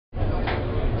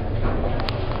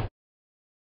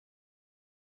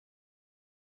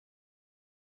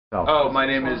Oh, my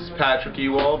name is Patrick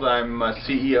Ewald. I'm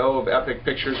CEO of Epic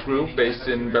Pictures Group based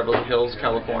in Beverly Hills,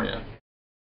 California.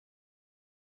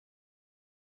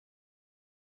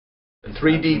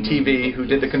 3D TV, who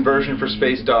did the conversion for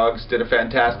Space Dogs, did a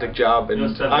fantastic job,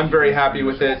 and I'm very happy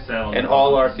with it, and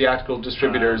all our theatrical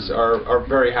distributors are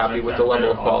very happy with the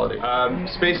level of quality.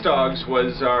 Space Dogs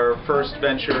was our first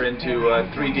venture into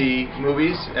 3D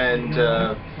movies, and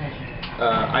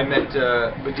I met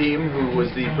Vadim, who was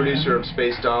the producer of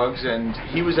Space Dogs, and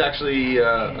he was actually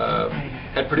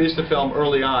had produced the film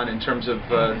early on in terms of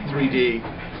 3D.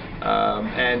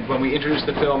 And when we introduced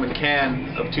the film in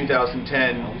Cannes of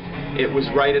 2010, it was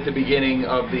right at the beginning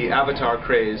of the Avatar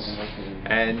craze,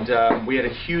 and we had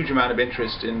a huge amount of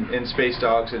interest in Space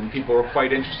Dogs, and people were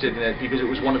quite interested in it because it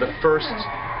was one of the first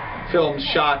films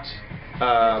shot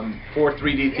for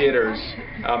 3D theaters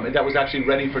that was actually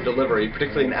ready for delivery,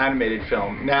 particularly an animated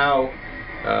film. Now,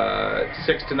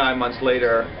 6 to 9 months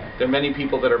later, there are many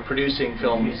people that are producing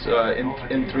films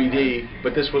in 3D,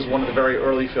 but this was one of the very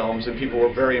early films, and people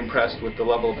were very impressed with the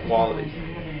level of quality.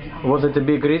 Was it a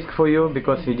big risk for you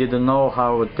because you didn't know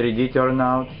how 3D turned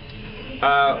out?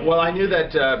 Well, I knew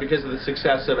that because of the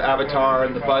success of Avatar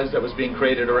and the buzz that was being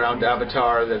created around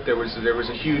Avatar, that there was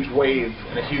a huge wave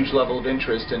and a huge level of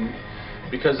interest, and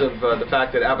because of the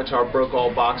fact that Avatar broke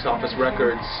all box office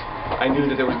records, I knew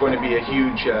that there was going to be a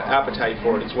huge appetite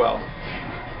for it as well.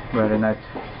 Very nice.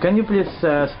 Can you please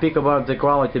speak about the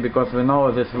quality, because we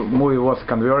know this movie was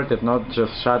converted, not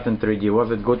just shot in 3D.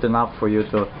 Was it good enough for you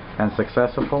and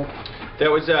successful?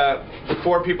 There was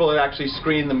before people had actually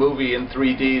screened the movie in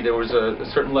 3D, there was a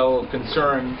certain level of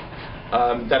concern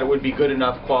that it would be good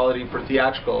enough quality for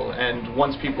theatrical, and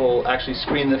once people actually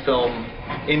screened the film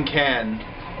in Cannes,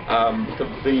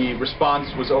 the response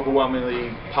was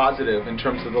overwhelmingly positive in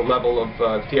terms of the level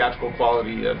of theatrical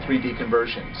quality 3D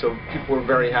conversion. So people were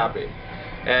very happy.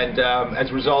 And as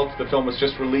a result, the film was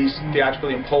just released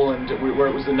theatrically in Poland, where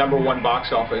it was the #1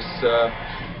 box office,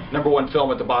 #1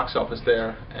 film at the box office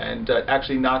there, and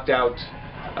actually knocked out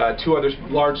 2 other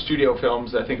large studio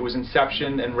films. I think it was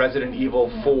Inception and Resident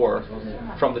Evil 4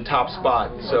 from the top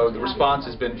spot. So the response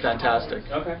has been fantastic.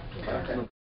 Okay.